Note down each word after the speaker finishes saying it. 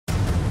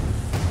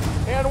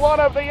And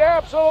one of the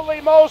absolutely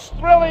most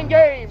thrilling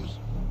games.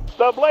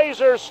 The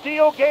Blazers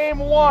steal game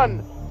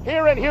one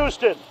here in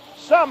Houston.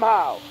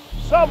 Somehow,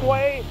 some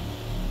way,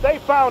 they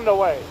found a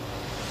way.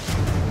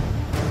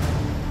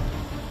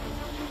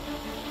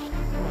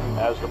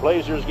 As the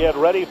Blazers get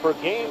ready for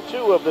game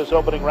two of this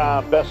opening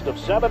round best of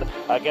 7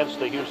 against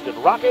the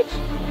Houston Rockets,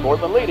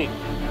 Portland leading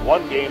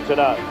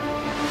 1-0.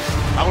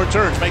 Howard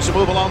turns, makes a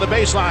move along the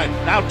baseline,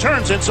 now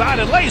turns inside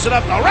and lays it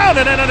up around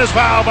and in, and is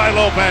fouled by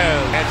Lopez.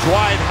 And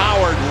Dwight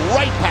Howard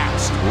right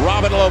past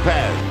Robin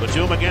Lopez.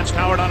 Batum against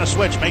Howard on a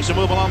switch, makes a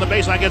move along the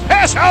baseline, gets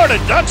past Howard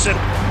and dunks it.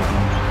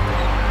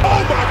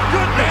 Oh my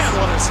goodness! And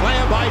what a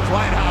slam by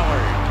Dwight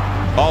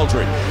Howard.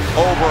 Aldridge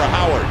over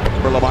Howard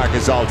for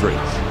LaMarcus Aldridge.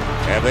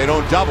 And they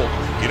don't double.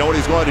 You know what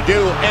he's going to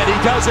do, and he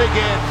does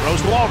again.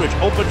 Throws to Aldridge,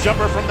 open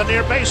jumper from the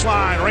near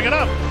baseline, ring it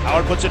up.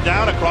 Howard puts it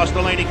down, across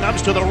the lane he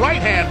comes to the right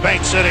hand,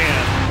 banks it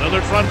in.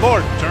 Lillard front court,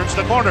 turns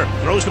the corner,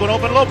 throws to an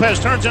open Lopez,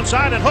 turns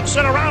inside and hooks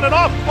it around and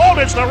off.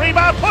 Aldridge the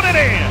rebound, put it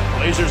in.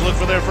 Blazers look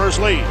for their first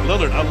lead.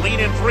 Lillard, a lean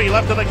in three,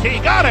 left of the key,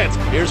 got it.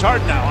 Here's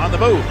Harden now on the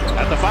move,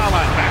 at the foul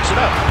line, backs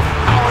it up.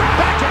 Howard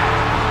back it.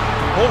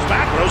 Pulls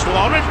back, throws to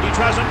Aldridge, he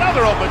tries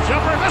another open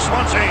jumper, this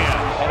one's in.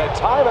 And a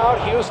timeout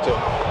Houston,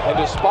 and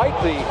despite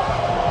the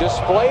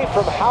display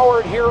from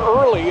Howard here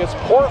early, it's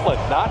Portland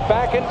not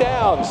backing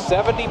down,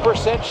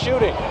 70%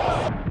 shooting.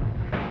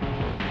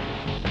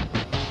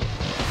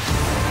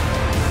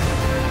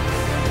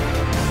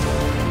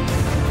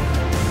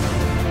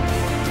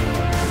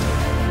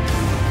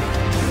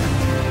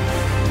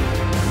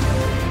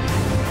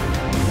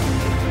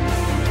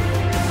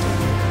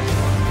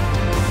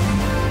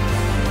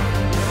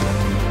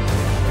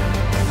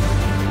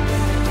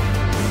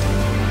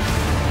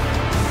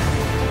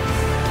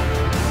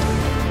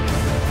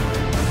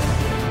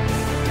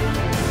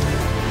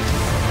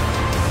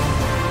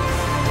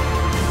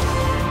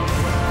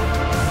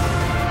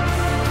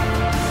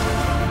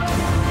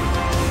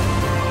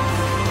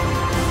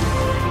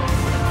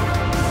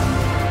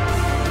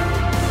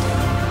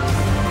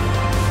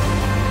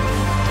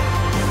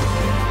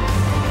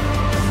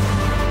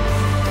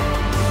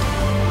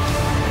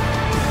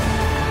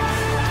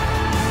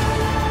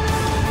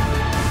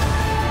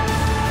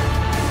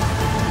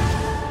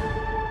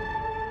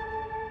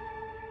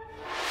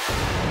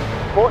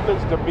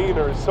 Portland's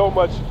demeanor is so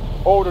much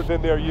older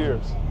than their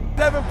years.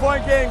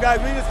 7-point game, guys.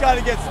 We just got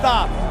to get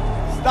stops.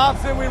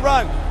 Stops and we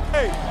run.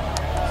 Hey,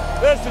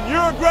 listen,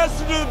 you're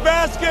aggressive to the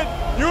basket.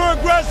 You're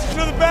aggressive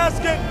to the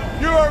basket.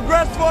 You're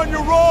aggressive on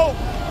your roll.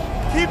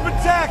 Keep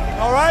attacking,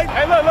 all right?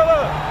 Hey, look.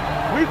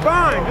 We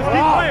fine. Just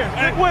keep playing.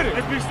 Stick with it.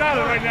 Let's be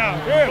solid right now.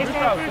 Yeah, be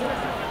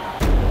solid.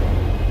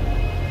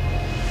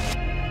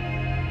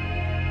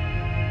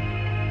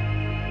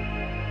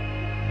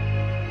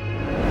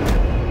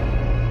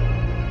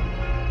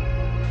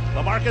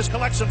 LaMarcus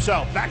collects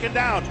himself, backing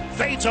down,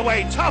 fades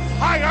away, tough,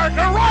 high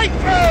archer, right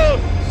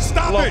through!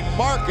 Stop it!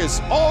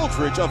 LaMarcus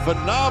Aldridge, a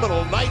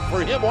phenomenal night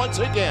for him once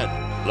again.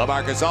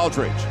 LaMarcus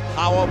Aldridge,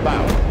 how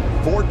about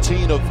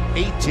 14 of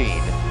 18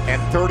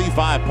 and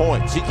 35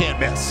 points? He can't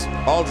miss.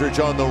 Aldridge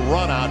on the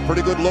run out,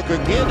 pretty good look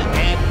again,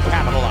 and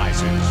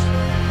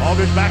capitalizes.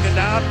 Aldridge backing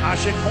down,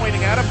 Asik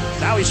pointing at him,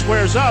 now he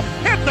squares up,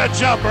 hit the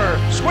jumper,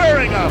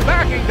 squaring up,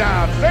 backing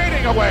down,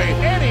 fading away,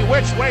 any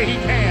which way he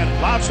can.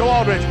 Lobs to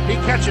Aldridge, he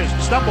catches,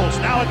 stumbles,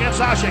 now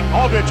against Asik.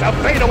 Aldridge, a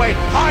fadeaway,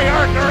 high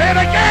archer,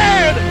 and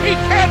again! He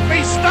can't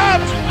be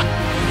stopped!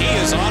 He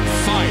is on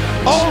fire.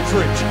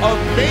 Aldridge,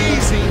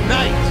 amazing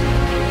night.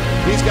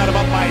 He's got him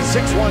up by 6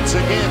 once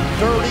again,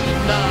 39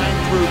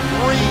 through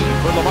 3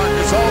 for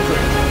LaMarcus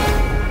Aldridge.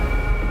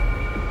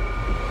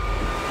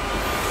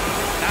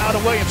 Now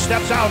to Williams,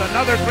 steps out,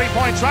 another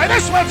three-point try,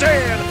 this one's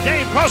in!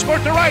 James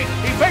cross-court to right,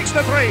 he fakes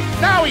the three,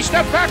 now he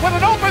steps back with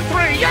an open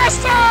three, yes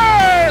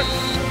sir!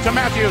 To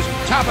Matthews,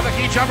 top of the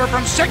key jumper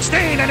from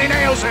 16, and he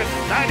nails it!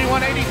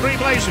 91-83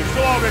 Blazers,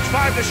 to Aldridge,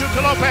 5 to shoot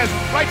to Lopez,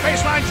 right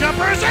baseline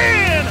jumper is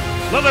in!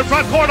 Lillard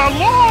front court, a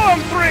long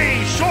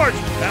three, short,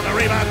 and the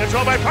rebound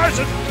controlled by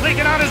Parsons,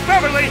 leaking out is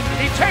Beverly,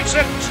 he takes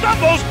it,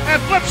 stumbles,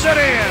 and flips it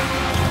in!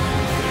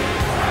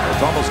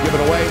 It's almost given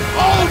away.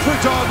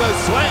 Aldridge on the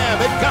slam.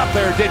 It got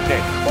there, didn't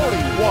it?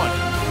 41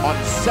 on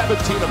 17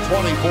 of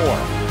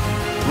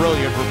 24.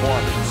 Brilliant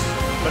performance.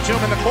 Batum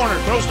in the corner,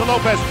 throws to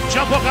Lopez.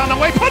 Jump hook on the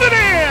way, put it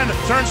in!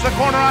 Turns the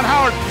corner on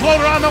Howard.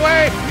 Floater on the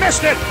way,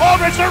 missed it.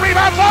 Aldridge the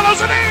rebound,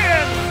 follows it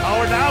in!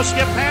 Howard now,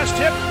 skip pass,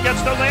 tip, gets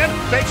the Lynn,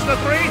 fakes the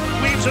three,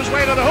 weaves his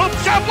way to the hoop.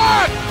 Shot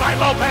blocked by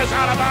Lopez,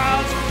 out of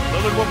bounds.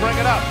 Lillard will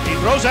bring it up. He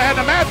throws ahead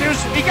to Matthews.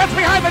 He gets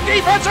behind the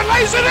defense and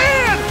lays it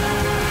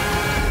in!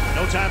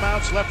 No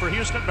timeouts left for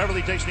Houston.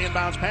 Beverly takes the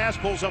inbounds pass,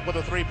 pulls up with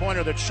a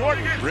three-pointer that's short.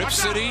 Rip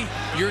City,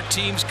 your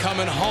team's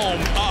coming home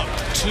up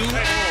 2-0 in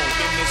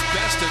this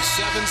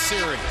best-of-7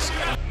 series.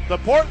 The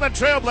Portland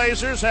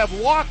Trailblazers have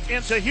walked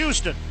into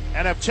Houston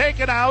and have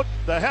taken out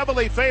the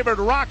heavily favored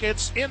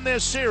Rockets in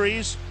this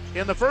series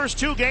in the first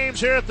 2 games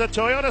here at the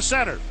Toyota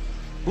Center.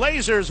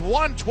 Blazers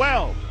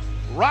 112,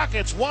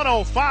 Rockets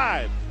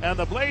 105, and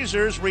the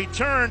Blazers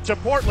return to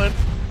Portland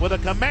with a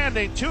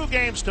commanding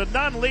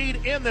 2-0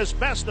 lead in this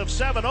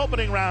best-of-7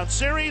 opening round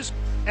series.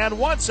 And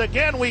once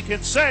again, we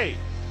can say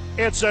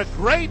it's a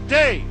great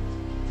day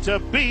to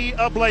be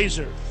a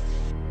Blazer.